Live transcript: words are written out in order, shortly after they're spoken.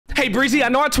Hey, Breezy, I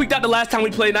know I tweaked out the last time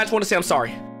we played, and I just want to say I'm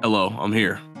sorry. Hello, I'm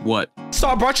here. What? So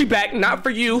I brought you back, not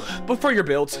for you, but for your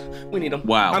builds. We need them.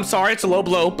 Wow. I'm sorry, it's a low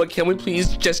blow, but can we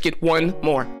please just get one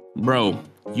more? Bro,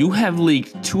 you have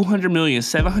leaked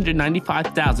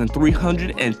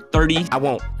 200,795,330. I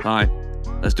won't. Fine,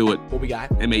 let's do it. What we got?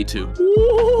 M82.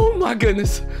 Oh my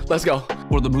goodness. Let's go.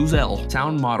 For the Muzel,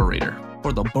 Town Moderator.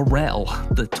 For the Burrell,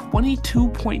 the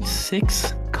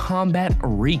 22.6 Combat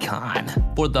Recon.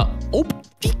 For the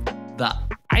the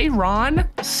Iron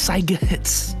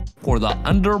Sigahits. For the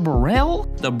Under Burrell,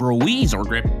 the Bruiser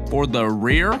Grip. For the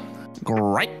rear,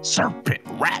 Great Serpent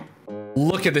Rat.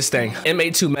 Look at this thing.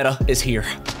 M82 meta is here.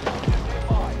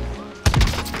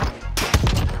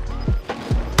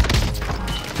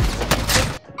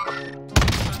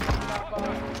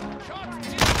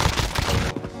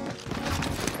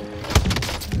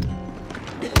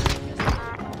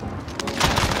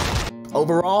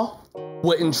 Overall,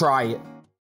 wouldn't try it.